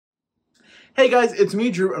Hey guys, it's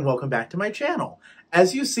me, Drew, and welcome back to my channel.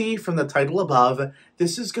 As you see from the title above,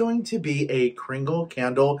 this is going to be a Kringle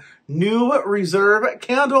Candle new reserve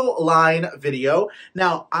candle line video.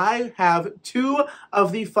 Now, I have 2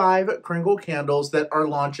 of the 5 Kringle candles that are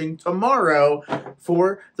launching tomorrow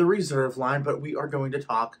for the reserve line, but we are going to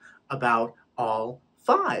talk about all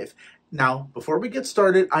 5. Now, before we get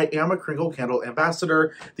started, I am a Kringle Candle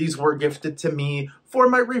ambassador. These were gifted to me for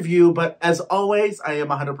my review, but as always, I am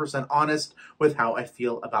 100% honest with how I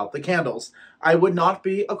feel about the candles. I would not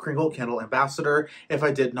be a Kringle Candle ambassador if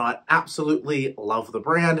I did not absolutely love the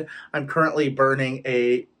brand. I'm currently burning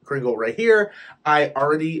a Kringle right here. I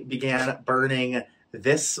already began burning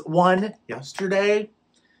this one yesterday.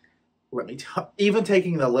 Even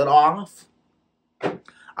taking the lid off.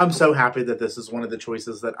 I'm so happy that this is one of the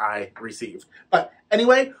choices that I received. But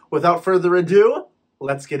anyway, without further ado,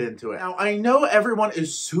 let's get into it. Now, I know everyone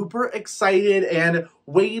is super excited and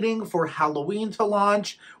waiting for Halloween to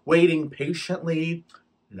launch, waiting patiently,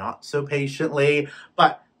 not so patiently,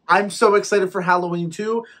 but I'm so excited for Halloween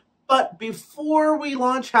too. But before we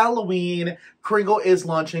launch Halloween, Kringle is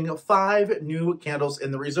launching 5 new candles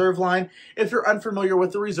in the reserve line. If you're unfamiliar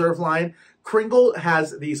with the reserve line, Kringle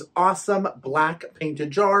has these awesome black painted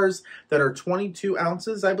jars that are 22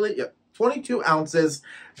 ounces, I believe. Yeah, 22 ounces,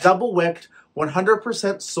 double wicked,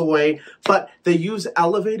 100% soy, but they use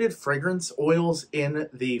elevated fragrance oils in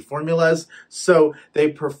the formulas, so they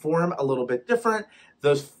perform a little bit different.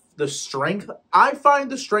 The strength, I find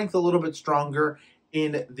the strength a little bit stronger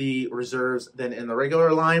in the reserves than in the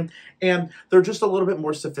regular line, and they're just a little bit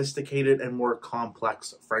more sophisticated and more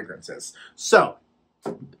complex fragrances. So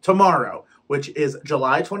tomorrow, which is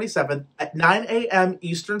July 27th at 9 a.m.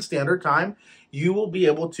 Eastern Standard Time, you will be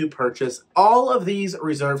able to purchase all of these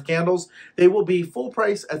reserve candles. They will be full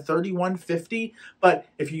price at $31.50, but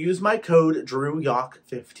if you use my code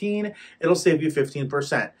DrewYauch15, it'll save you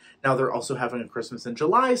 15%. Now, they're also having a Christmas in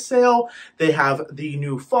July sale. They have the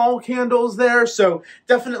new fall candles there. So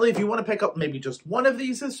definitely, if you want to pick up maybe just one of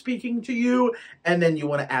these is speaking to you, and then you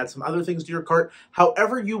want to add some other things to your cart,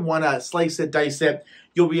 however you want to slice it, dice it,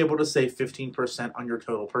 you'll be able to save 15% on your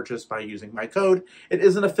total purchase by using my code. It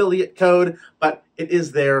is an affiliate code, but it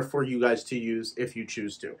is there for you guys to use if you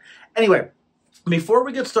choose to. Anyway, before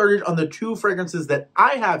we get started on the 2 fragrances that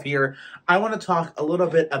I have here, I want to talk a little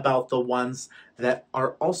bit about the ones that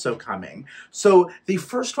are also coming. So the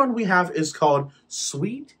first one we have is called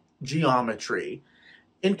Sweet Geometry.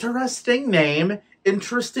 Interesting name,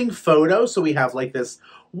 interesting photo. So we have like this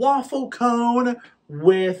waffle cone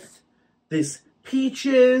with this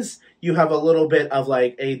peaches. You have a little bit of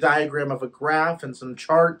like a diagram of a graph and some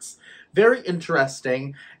charts. Very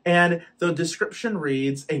interesting. And the description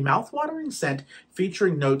reads, a mouth-watering scent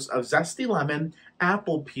featuring notes of zesty lemon,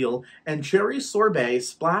 apple peel, and cherry sorbet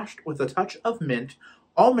splashed with a touch of mint,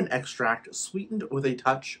 almond extract sweetened with a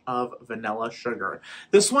touch of vanilla sugar.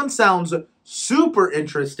 This one sounds super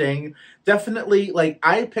interesting. Definitely, like,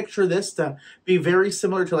 I picture this to be very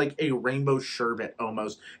similar to like a rainbow sherbet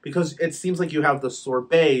almost, because it seems like you have the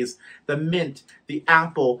sorbets, the mint, the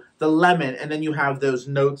apple, the lemon, and then you have those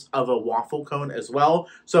notes of a waffle cone as well.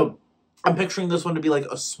 So I'm picturing this one to be like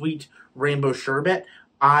a sweet rainbow sherbet.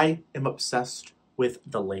 I am obsessed with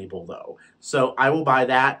the label though, so I will buy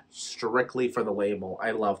that strictly for the label.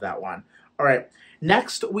 I love that one. All right,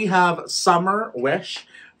 next we have Summer Wish.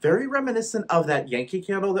 Very reminiscent of that Yankee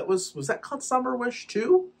candle that was that called Summer Wish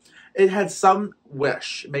too? It had some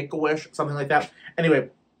wish, Make-A-Wish, something like that. Anyway,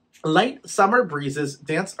 light summer breezes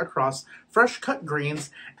dance across fresh-cut greens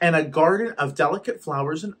and a garden of delicate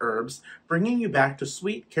flowers and herbs, bringing you back to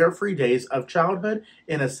sweet, carefree days of childhood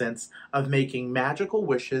innocence, of making magical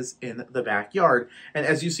wishes in the backyard. And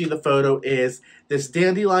as you see, the photo is this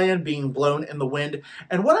dandelion being blown in the wind.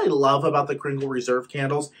 And what I love about the Kringle Reserve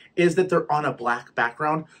candles is that they're on a black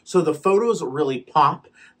background, so the photos really pop.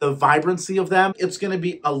 The vibrancy of them, it's going to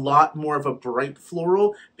be a lot more of a bright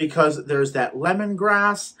floral because there's that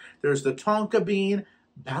lemongrass, there's the tonka bean,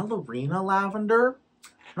 ballerina lavender.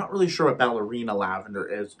 I'm not really sure what ballerina lavender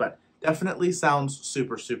is, but definitely sounds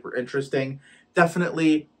super, super interesting.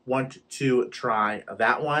 Definitely want to try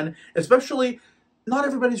that one, especially not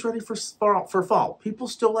everybody's ready for fall. People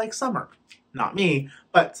still like summer. Not me,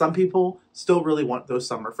 but some people still really want those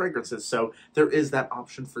summer fragrances, so there is that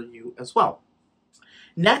option for you as well.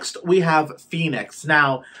 Next, we have Phoenix.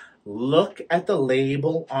 Now, look at the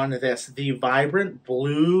label on this. The vibrant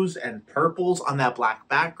blues and purples on that black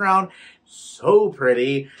background. So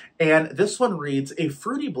pretty. And this one reads, a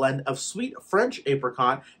fruity blend of sweet French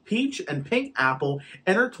apricot, peach, and pink apple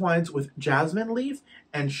intertwines with jasmine leaf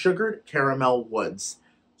and sugared caramel woods.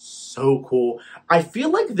 So cool. I feel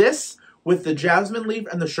like this with the jasmine leaf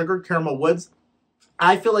and the sugar caramel woods,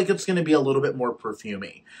 I feel like it's going to be a little bit more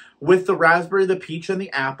perfumey. With the raspberry, the peach, and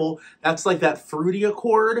the apple, that's like that fruity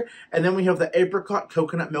accord. And then we have the apricot,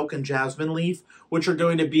 coconut milk, and jasmine leaf, which are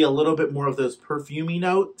going to be a little bit more of those perfumey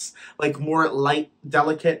notes, like more light,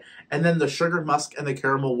 delicate. And then the sugar musk and the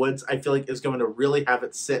caramel woods, I feel like is going to really have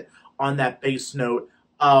it sit on that base note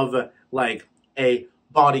of like a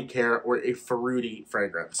body care or a fruity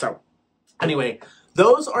fragrance. So anyway,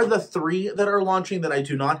 those are the 3 that are launching that I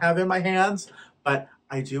do not have in my hands, but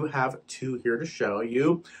I do have 2 here to show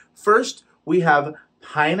you. First, we have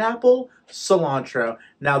pineapple cilantro.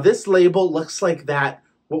 Now, this label looks like that.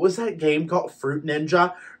 What was that game called? Fruit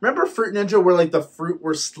Ninja. Remember Fruit Ninja where like the fruit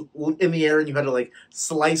were in the air and you had to like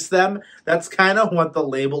slice them? That's kind of what the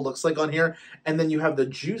label looks like on here. And then you have the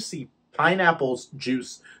juicy pineapple's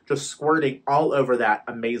juice just squirting all over that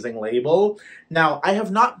amazing label. Now, I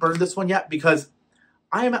have not burned this one yet because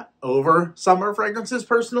I am over summer fragrances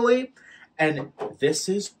personally. And this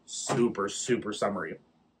is super, super summery.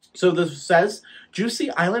 So this says, juicy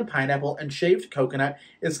island pineapple and shaved coconut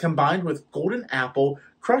is combined with golden apple,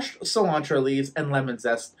 crushed cilantro leaves, and lemon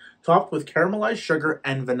zest, topped with caramelized sugar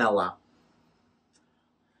and vanilla.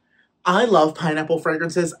 I love pineapple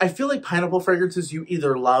fragrances. I feel like pineapple fragrances you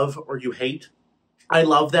either love or you hate. I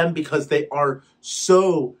love them because they are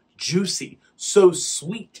so juicy, so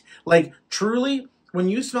sweet. Like, truly, when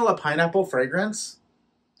you smell a pineapple fragrance,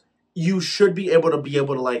 you should be able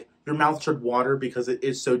to like, your mouth should water because it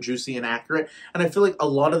is so juicy and accurate. And I feel like a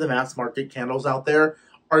lot of the mass market candles out there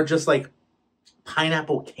are just like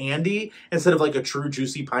pineapple candy instead of like a true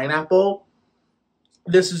juicy pineapple.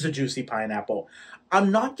 This is a juicy pineapple.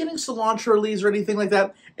 I'm not getting cilantro leaves or anything like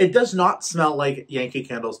that. It does not smell like Yankee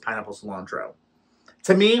Candle's pineapple cilantro.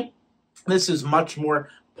 To me, this is much more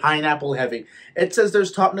pineapple heavy. It says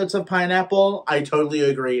there's top notes of pineapple. I totally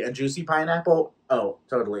agree. And juicy pineapple, oh,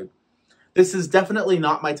 totally. This is definitely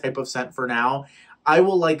not my type of scent for now. I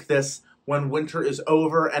will like this when winter is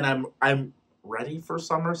over and I'm ready for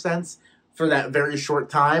summer scents for that very short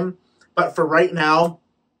time. But for right now,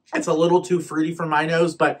 it's a little too fruity for my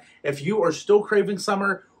nose. But if you are still craving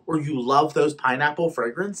summer or you love those pineapple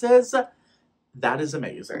fragrances, that is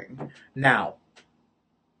amazing. Now,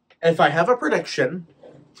 if I have a prediction,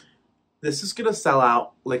 this is going to sell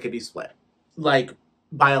out lickety-split. Like,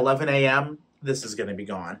 by 11 a.m., this is going to be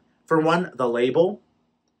gone. For one, the label,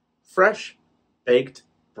 fresh baked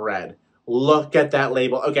bread. Look at that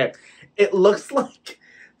label. Okay, it looks like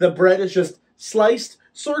the bread is just sliced.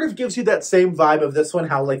 Sort of gives you that same vibe of this one,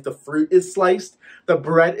 how like the fruit is sliced. The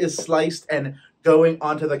bread is sliced and going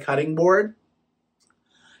onto the cutting board.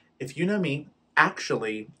 If you know me,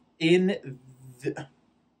 actually, in the...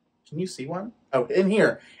 Can you see one? Oh, in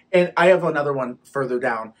here. And I have another one further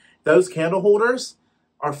down. Those candle holders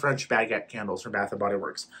are French baguette candles from Bath & Body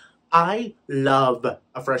Works. I love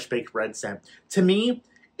a fresh baked bread scent. To me,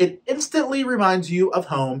 it instantly reminds you of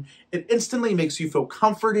home. It instantly makes you feel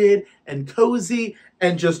comforted and cozy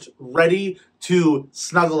and just ready to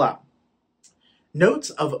snuggle up.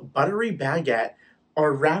 Notes of buttery baguette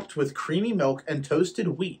are wrapped with creamy milk and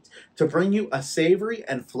toasted wheat to bring you a savory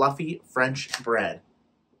and fluffy French bread.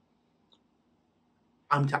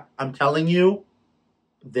 I'm telling you,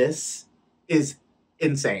 this is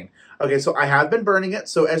insane. Okay, so I have been burning it.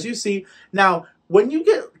 So as you see, now, when you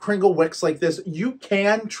get Kringle wicks like this, you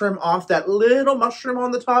can trim off that little mushroom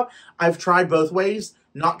on the top. I've tried both ways,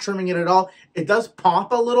 not trimming it at all. It does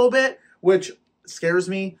pop a little bit, which scares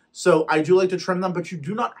me. So I do like to trim them, but you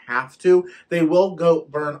do not have to. They will go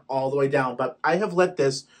burn all the way down. But I have lit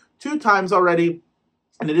this 2 times already,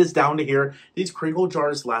 and it is down to here. These Kringle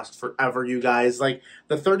jars last forever, you guys. Like,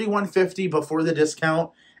 the $31.50 before the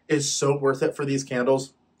discount is so worth it for these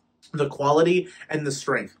candles. The quality and the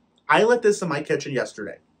strength. I lit this in my kitchen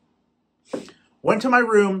yesterday. Went to my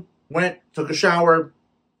room, took a shower,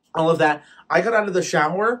 all of that. I got out of the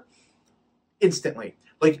shower instantly.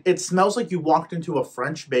 Like, it smells like you walked into a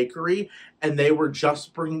French bakery and they were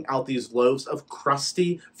just bringing out these loaves of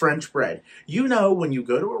crusty French bread. You know, when you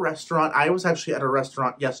go to a restaurant, I was actually at a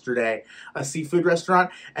restaurant yesterday, a seafood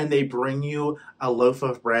restaurant, and they bring you a loaf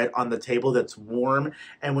of bread on the table that's warm.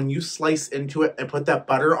 And when you slice into it and put that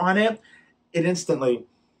butter on it, it instantly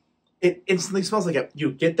smells like it.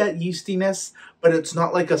 You get that yeastiness, but it's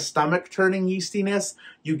not like a stomach-turning yeastiness.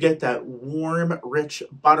 You get that warm, rich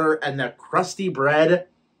butter and that crusty bread.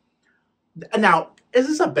 Now, is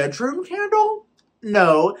this a bedroom candle?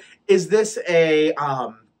 No. Is this a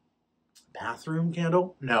bathroom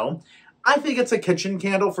candle? No. I think it's a kitchen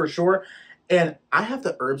candle for sure. And I have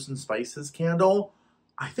the herbs and spices candle.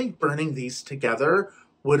 I think burning these together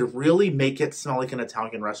would really make it smell like an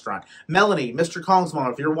Italian restaurant. Melanie, Mr. Kong's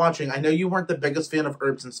mom, if you're watching, I know you weren't the biggest fan of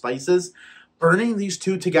herbs and spices. Burning these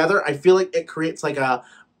two together, I feel like it creates like a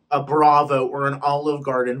Bravo or an Olive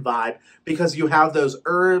Garden vibe, because you have those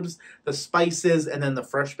herbs, the spices, and then the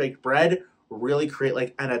fresh baked bread really create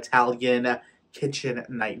like an Italian kitchen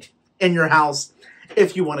night in your house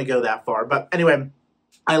if you want to go that far. But anyway,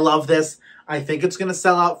 I love this. I think it's going to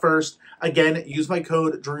sell out first. Again, use my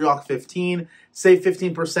code DrewYauch15, save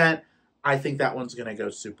 15%. I think that one's going to go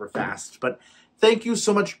super fast. But thank you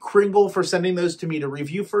so much, Kringle, for sending those to me to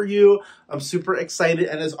review for you. I'm super excited.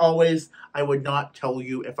 And as always, I would not tell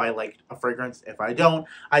you if I liked a fragrance if I don't.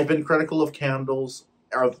 I've been critical of candles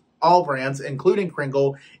of all brands, including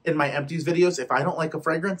Kringle, in my empties videos. If I don't like a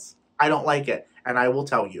fragrance, I don't like it, and I will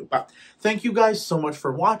tell you. But thank you guys so much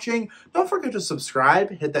for watching. Don't forget to subscribe,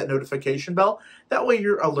 hit that notification bell. That way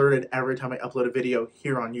you're alerted every time I upload a video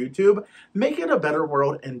here on YouTube. Make it a better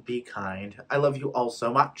world and be kind. I love you all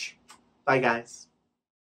so much. Bye, guys.